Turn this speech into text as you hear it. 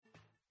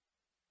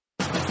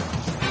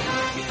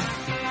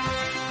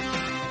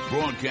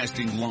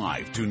Broadcasting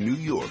live to New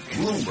York,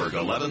 Bloomberg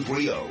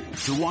 1130.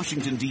 To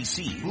Washington,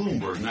 D.C.,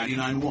 Bloomberg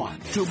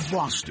 99.1. To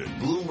Boston,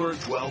 Bloomberg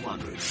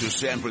 1200. To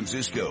San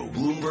Francisco,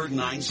 Bloomberg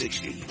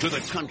 960. To the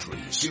country,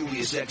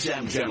 Sirius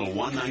XM Channel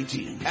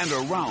 119.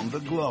 And around the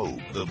globe,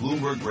 the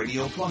Bloomberg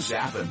Radio Plus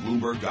app at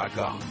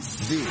Bloomberg.com.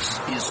 This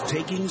is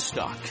Taking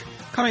Stock.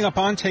 Coming up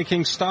on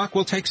Taking Stock,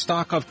 we'll take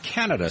stock of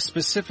Canada,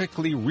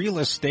 specifically real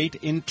estate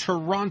in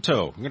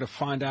Toronto. We're going to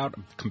find out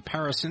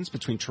comparisons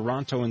between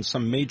Toronto and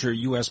some major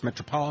U.S.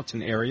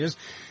 metropolitan areas.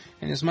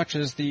 And as much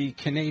as the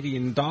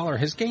Canadian dollar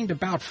has gained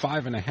about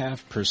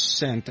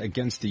 5.5%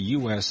 against the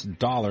U.S.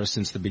 dollar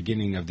since the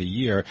beginning of the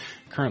year,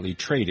 currently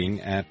trading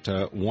at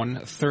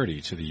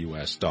 1.30 to the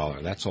U.S.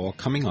 dollar. That's all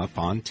coming up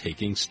on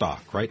Taking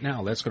Stock. Right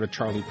now, let's go to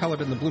Charlie Pellet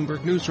in the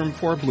Bloomberg Newsroom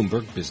for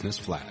Bloomberg Business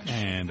Flash.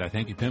 And I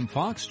thank you, Pim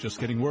Fox. Just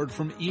getting word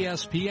from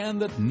ESPN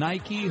that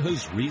Nike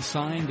has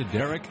re-signed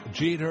Derek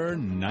Jeter.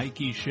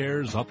 Nike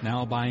shares up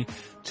now by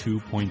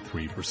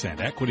 2.3%.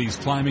 Equities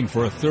climbing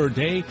for a third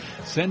day,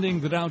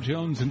 sending the Dow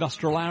Jones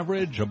Industrial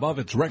Average above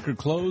its record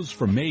close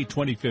for May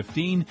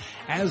 2015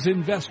 as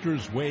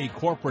investors weigh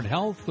corporate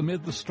health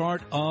amid the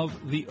start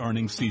of the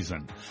earnings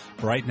season.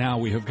 Right now,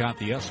 we have got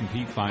the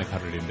S&P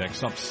 500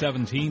 index up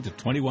 17 to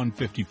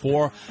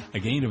 2154, a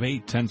gain of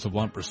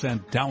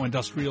 0.8%. Dow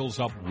Industrials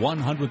up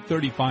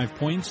 135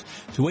 points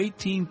to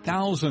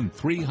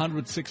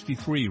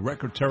 18,363,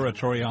 record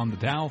territory on the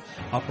Dow,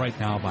 up right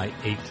now by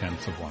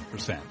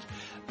 0.8%.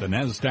 The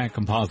Nasdaq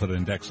Composite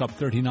Index up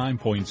 39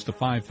 points to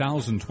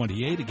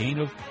 5,028, a gain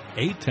of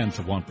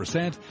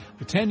 0.8%.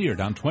 The 10-year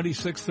down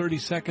 26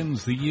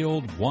 seconds, the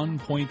yield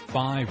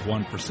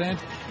 1.51%.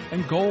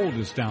 And gold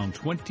is down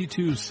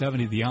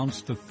 22.70 the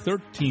ounce to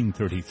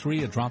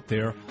 13.33, a drop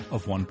there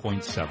of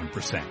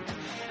 1.7%.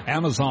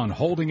 Amazon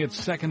holding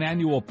its second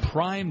annual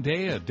Prime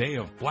Day, a day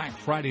of Black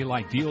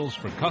Friday-like deals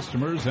for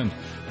customers and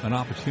an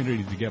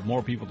opportunity to get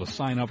more people to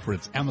sign up for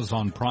its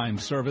Amazon Prime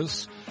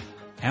service.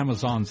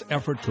 Amazon's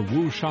effort to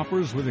woo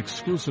shoppers with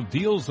exclusive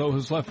deals, though,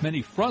 has left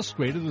many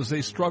frustrated as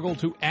they struggle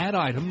to add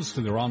items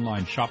to their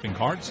online shopping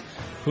carts.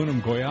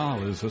 Poonam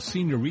Goyal is a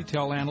senior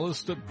retail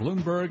analyst at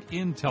Bloomberg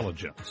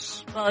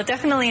Intelligence. Well, it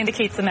definitely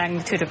indicates the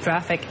magnitude of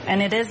traffic,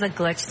 and it is a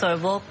glitch, so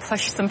it will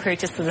push some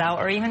purchases out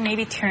or even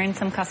maybe turn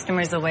some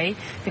customers away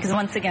because,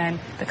 once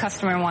again, the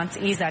customer wants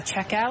ease at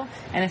checkout,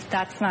 and if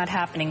that's not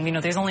happening,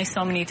 there's only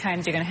so many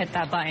times you're going to hit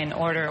that button,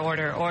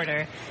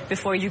 order,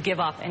 before you give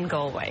up and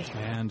go away.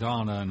 And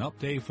on an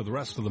update for the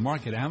rest of the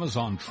market,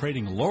 Amazon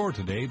trading lower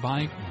today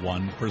by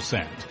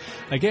 1%.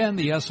 Again,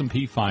 the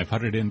S&P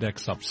 500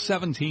 index up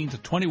 17 to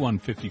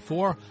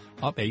 2154,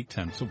 up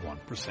 0.8%.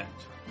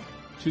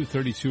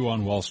 232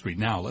 on Wall Street.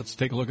 Now, let's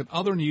take a look at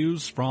other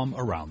news from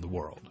around the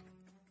world.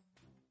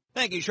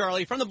 Thank you,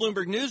 Charlie. From the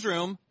Bloomberg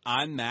Newsroom,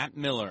 I'm Matt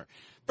Miller.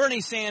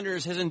 Bernie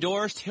Sanders has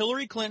endorsed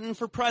Hillary Clinton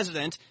for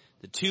president.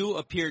 The two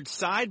appeared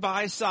side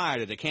by side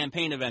at a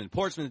campaign event in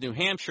Portsmouth, New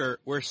Hampshire,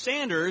 where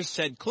Sanders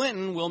said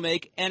Clinton will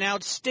make an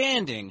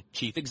outstanding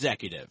chief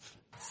executive.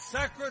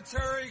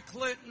 Secretary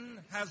Clinton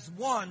has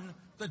won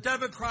the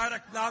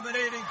Democratic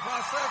nominating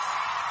process.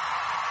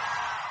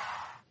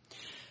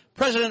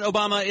 President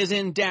Obama is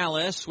in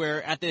Dallas,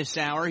 where at this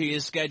hour he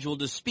is scheduled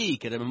to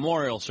speak at a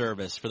memorial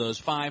service for those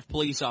 5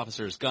 police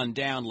officers gunned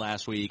down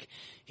last week.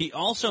 He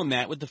also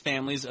met with the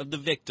families of the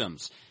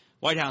victims.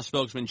 White House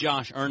spokesman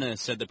Josh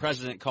Earnest said the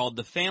president called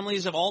the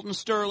families of Alton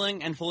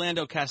Sterling and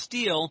Philando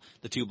Castile,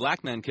 the 2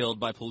 black men killed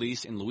by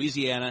police in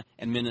Louisiana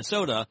and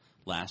Minnesota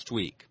last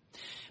week.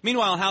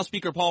 Meanwhile, House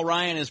Speaker Paul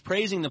Ryan is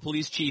praising the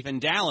police chief in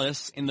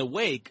Dallas in the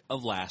wake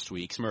of last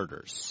week's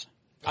murders.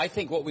 I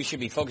think what we should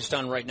be focused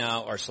on right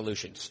now are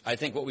solutions. I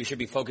think what we should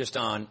be focused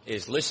on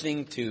is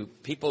listening to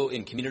people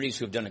in communities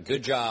who have done a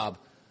good job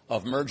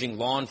of merging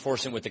law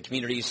enforcement with the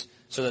communities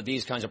so that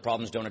these kinds of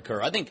problems don't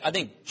occur. I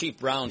think Chief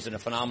Brown's done a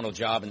phenomenal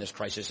job in this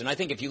crisis, and I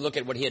think if you look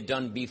at what he had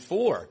done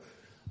before,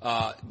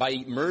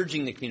 by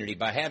merging the community,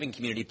 by having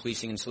community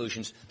policing and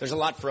solutions, there's a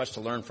lot for us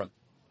to learn from.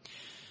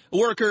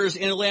 Workers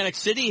in Atlantic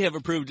City have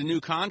approved a new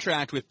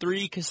contract with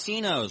 3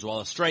 casinos while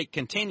a strike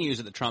continues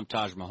at the Trump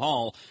Taj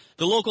Mahal.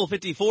 The Local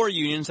 54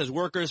 union says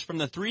workers from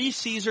the 3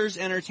 Caesars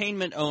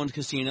Entertainment-owned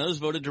casinos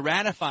voted to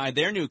ratify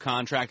their new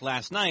contract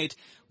last night.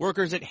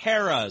 Workers at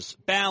Harrah's,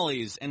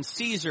 Bally's, and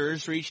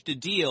Caesars reached a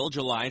deal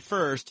July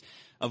 1st.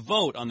 A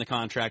vote on the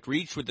contract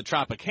reached with the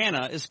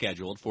Tropicana is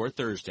scheduled for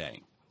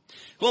Thursday.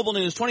 Global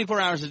news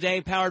 24 hours a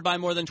day, powered by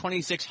more than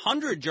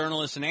 2,600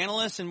 journalists and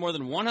analysts in more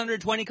than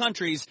 120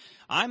 countries.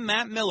 I'm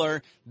Matt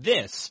Miller.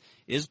 This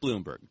is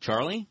Bloomberg.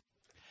 Charlie?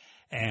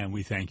 And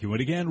we thank you.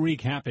 And again,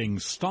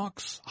 recapping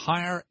stocks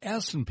higher,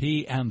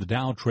 S&P and the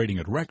Dow trading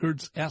at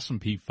records.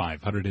 S&P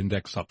 500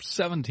 index up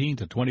 17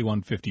 to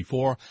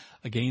 2154,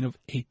 a gain of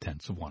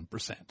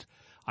 0.8%.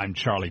 I'm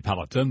Charlie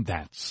Pelleton.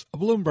 That's a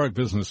Bloomberg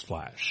Business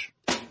Flash.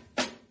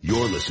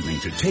 You're listening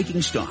to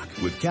Taking Stock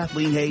with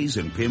Kathleen Hayes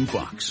and Pim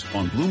Fox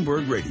on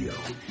Bloomberg Radio.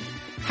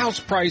 House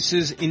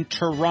prices in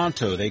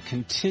Toronto, they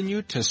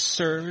continue to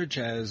surge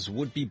as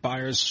would-be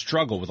buyers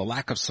struggle with a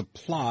lack of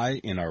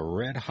supply in a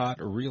red-hot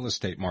real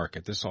estate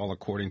market. This all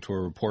according to a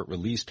report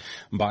released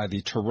by the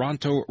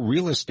Toronto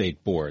Real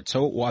Estate Board.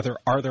 So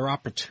are there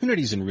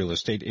opportunities in real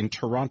estate in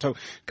Toronto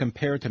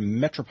compared to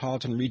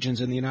metropolitan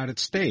regions in the United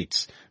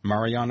States?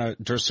 Mariana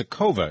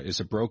Durcikova is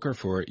a broker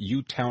for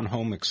U-Town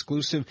Home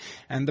Exclusive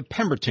and the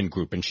Pemberton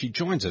Group, and she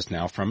joins us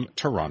now from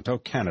Toronto,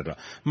 Canada.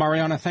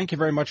 Mariana, thank you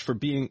very much for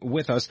being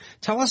with us.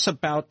 Tell us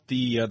about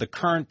the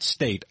current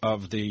state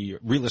of the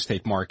real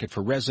estate market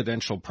for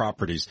residential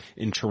properties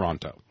in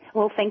Toronto.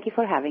 Well, thank you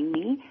for having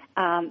me.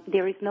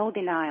 There is no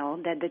denial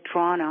that the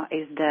Toronto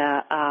is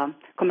the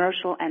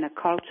commercial and a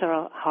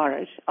cultural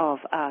heart of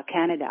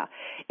Canada.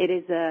 It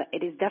is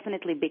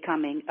definitely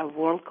becoming a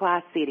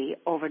world-class city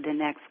over the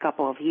next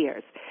couple of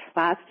years.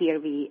 Last year,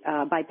 we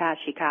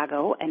bypassed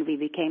Chicago, and we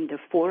became the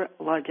fourth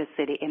largest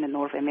city in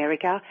North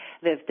America,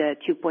 with the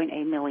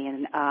 2.8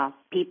 million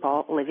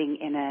people living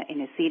in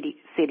a city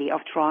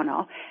of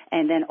Toronto,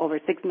 and then over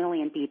 6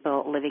 million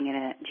people living in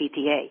a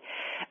GTA.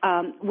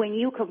 When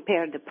you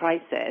compare the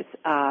prices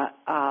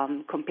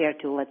compared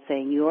to, let's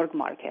say, New York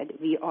market,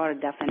 we are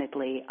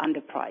definitely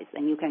underpriced,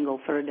 and you can go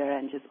further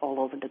and just all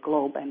over the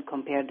globe and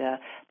compare the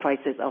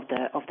prices of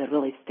the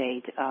real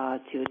estate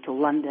to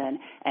London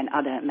and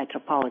other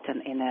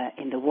metropolitan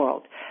in the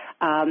world.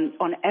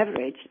 On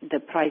average, the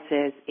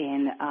prices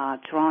in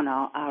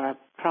Toronto are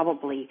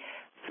probably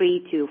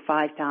 3 to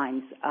 5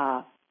 times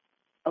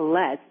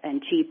less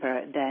and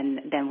cheaper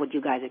than what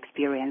you guys are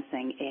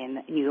experiencing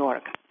in New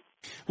York.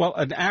 Well,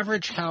 an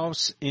average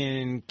house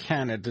in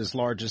Canada's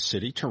largest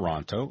city,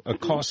 Toronto,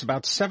 costs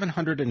about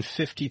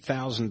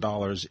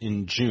 $750,000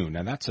 in June,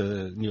 and that's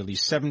a nearly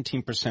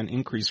 17%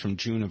 increase from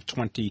June of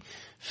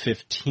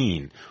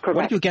 2015. Correct.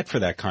 What do you get for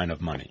that kind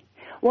of money?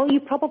 Well,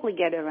 you probably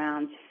get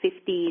around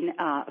 15 to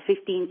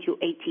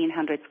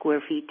 1,800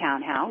 square feet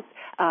townhouse.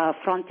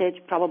 Frontage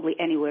probably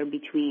anywhere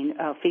between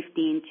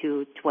 15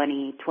 to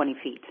 20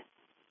 feet.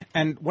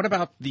 And what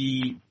about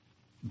the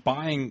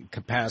buying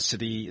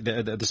capacity,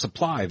 the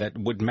supply that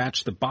would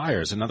match the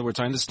buyers? In other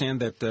words, I understand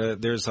that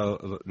there's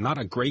not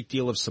a great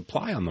deal of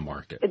supply on the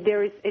market.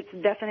 It's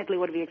definitely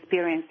what we're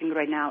experiencing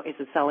right now is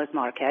a seller's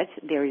market.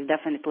 There is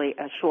definitely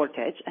a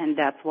shortage, and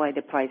that's why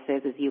the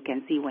prices, as you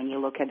can see when you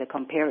look at the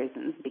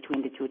comparisons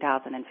between the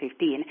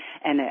 2015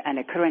 and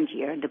the current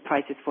year, the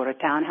prices for the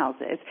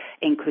townhouses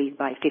increased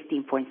by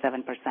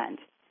 15.7%.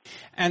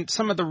 And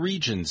some of the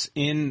regions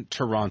in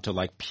Toronto,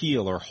 like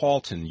Peel or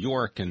Halton,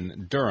 York,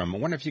 and Durham, I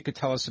wonder if you could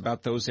tell us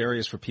about those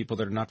areas for people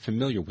that are not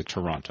familiar with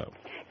Toronto.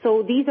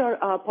 So these are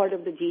part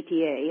of the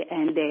GTA,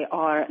 and they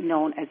are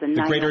known as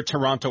the Greater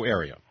Toronto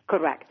area.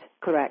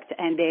 Correct,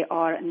 and they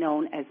are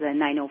known as the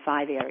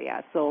 905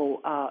 area.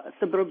 So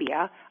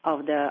suburbia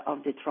of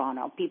the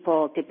Toronto.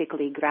 People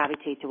typically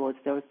gravitate towards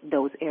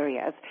those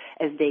areas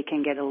as they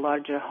can get a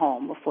larger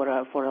home for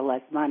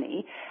less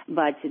money,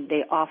 but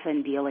they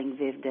often dealing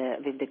with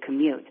the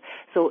commute.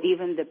 So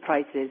even the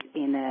prices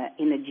in the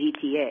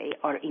GTA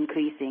are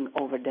increasing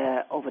over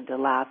the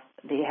last.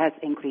 They has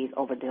increased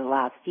over the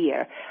last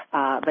year,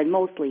 but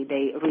mostly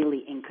they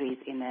really increase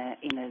in a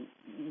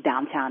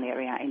downtown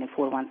area, in a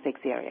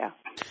 416 area.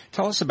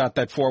 Tell us about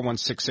that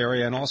 416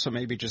 area, and also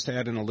maybe just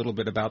add in a little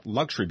bit about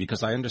luxury,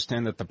 because I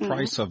understand that the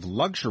price of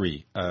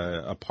luxury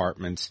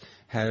apartments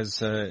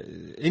has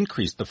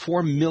increased. The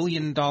 $4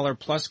 million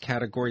plus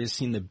category has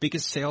seen the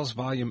biggest sales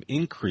volume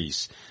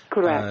increase.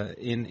 Correct.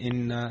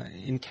 In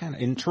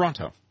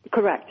Toronto.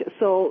 Correct.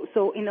 So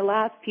in the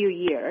last few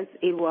years,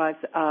 it was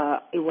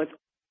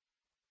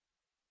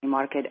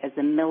market as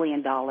 $1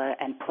 million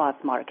and plus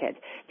market.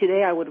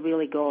 Today, I would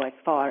really go as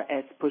far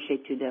as push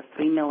it to the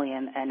 $3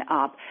 million and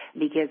up,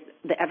 because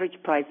the average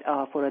price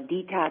for a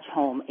detached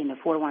home in the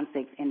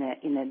 416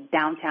 in a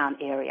downtown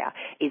area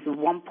is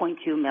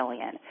 $1.2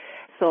 million.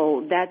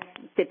 So that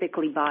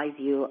typically buys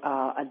you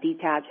a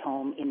detached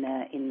home in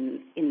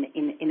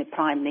a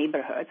prime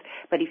neighborhood.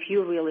 But if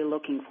you're really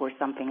looking for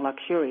something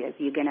luxurious,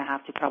 you're going to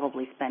have to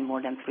probably spend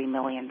more than $3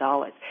 million.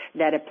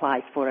 That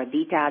applies for a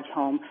detached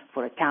home,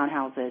 for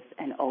townhouses,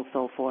 and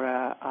also for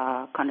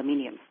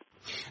condominiums.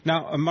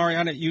 Now,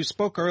 Mariana, you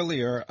spoke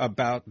earlier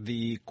about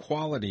the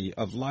quality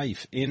of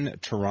life in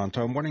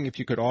Toronto. I'm wondering if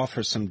you could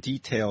offer some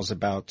details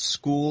about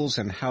schools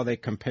and how they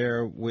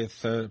compare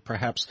with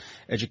perhaps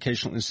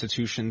educational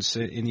institutions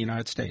in the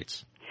United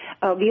States.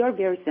 We are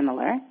very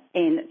similar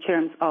in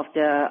terms of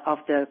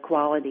the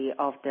quality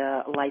of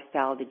the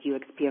lifestyle that you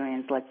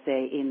experience, let's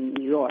say, in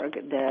New York.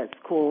 The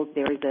schools,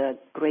 there is a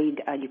great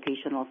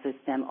educational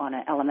system on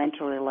an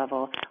elementary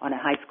level, on a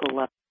high school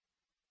level.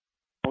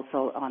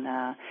 Also on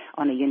a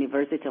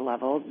university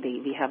level,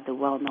 we have the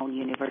well-known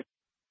universities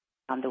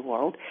around the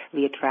world.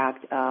 We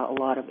attract a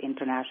lot of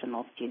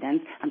international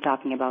students. I'm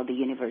talking about the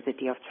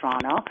University of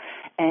Toronto.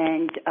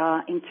 And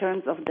in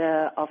terms of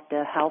the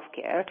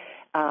healthcare,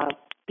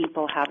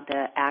 people have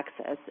the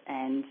access,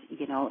 and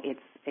it's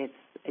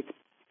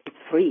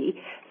free.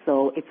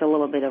 So it's a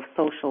little bit of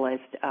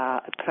socialist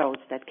approach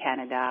that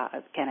Canada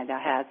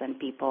has, and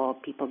people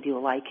do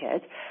like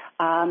it.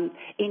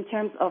 In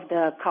terms of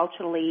the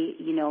culturally,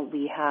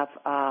 we have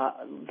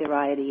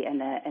variety in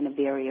the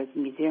various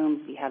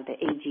museums. We have the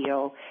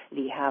AGO,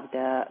 we have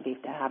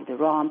the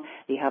ROM,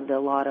 we have a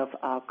lot of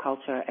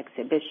culture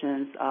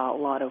exhibitions. A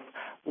lot of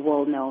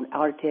well-known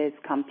artists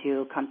come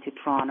to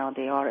Toronto.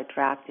 They are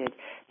attracted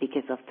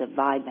because of the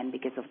vibe and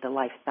because of the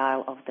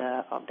lifestyle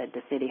that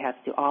the city has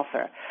to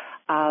offer.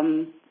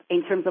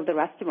 In terms of the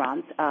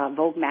restaurants,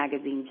 Vogue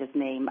magazine just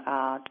named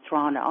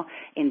Toronto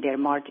in their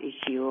March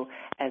issue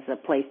as a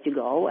place to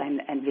go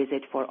and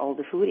visit for all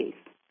the foodies.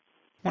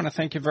 I want to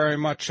thank you very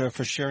much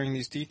for sharing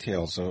these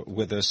details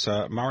with us.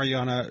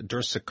 Mariana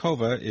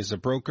Durcikova is a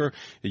broker,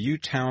 a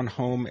U-Town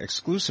home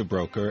exclusive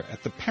broker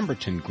at the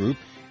Pemberton Group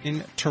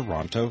in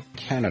Toronto,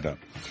 Canada.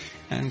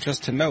 And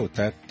just to note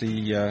that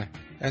the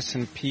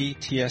S&P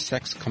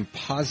TSX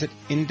Composite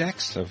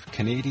Index of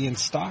Canadian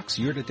stocks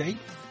year-to-date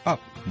up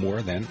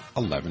more than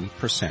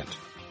 11%.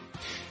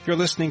 You're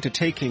listening to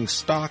Taking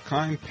Stock.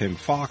 I'm Pim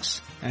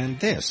Fox, and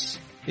this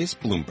is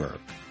Bloomberg.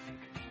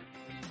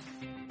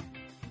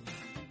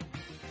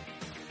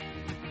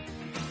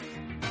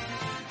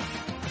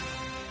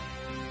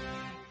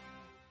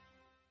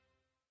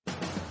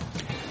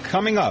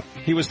 Coming up,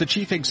 he was the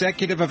chief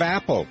executive of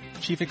Apple,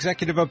 chief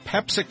executive of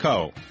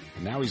PepsiCo.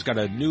 Now he's got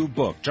a new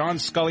book, John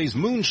Scully's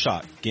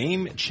Moonshot,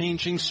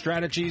 Game-Changing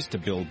Strategies to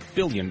Build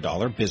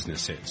Billion-Dollar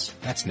Businesses.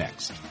 That's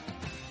next.